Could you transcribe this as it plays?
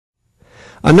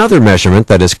Another measurement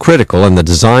that is critical in the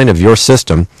design of your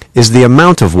system is the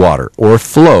amount of water or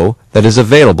flow that is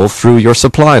available through your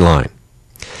supply line.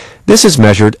 This is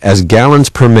measured as gallons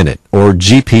per minute, or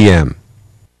GPM.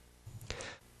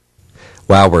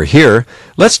 While we're here,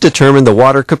 let's determine the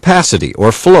water capacity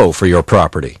or flow for your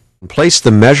property. Place the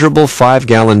measurable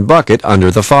 5-gallon bucket under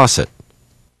the faucet.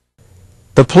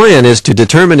 The plan is to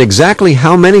determine exactly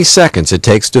how many seconds it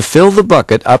takes to fill the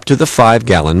bucket up to the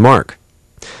 5-gallon mark.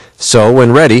 So,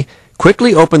 when ready,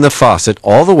 quickly open the faucet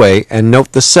all the way and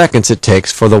note the seconds it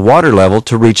takes for the water level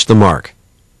to reach the mark.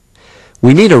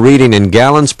 We need a reading in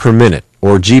gallons per minute,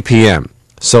 or GPM,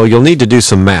 so you'll need to do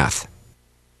some math.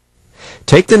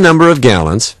 Take the number of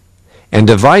gallons and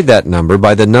divide that number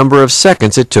by the number of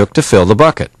seconds it took to fill the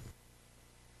bucket.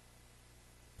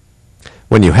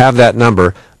 When you have that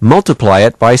number, multiply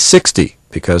it by 60,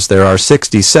 because there are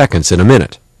 60 seconds in a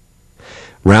minute.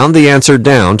 Round the answer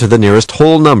down to the nearest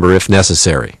whole number if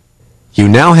necessary. You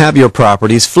now have your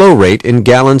property's flow rate in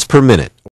gallons per minute,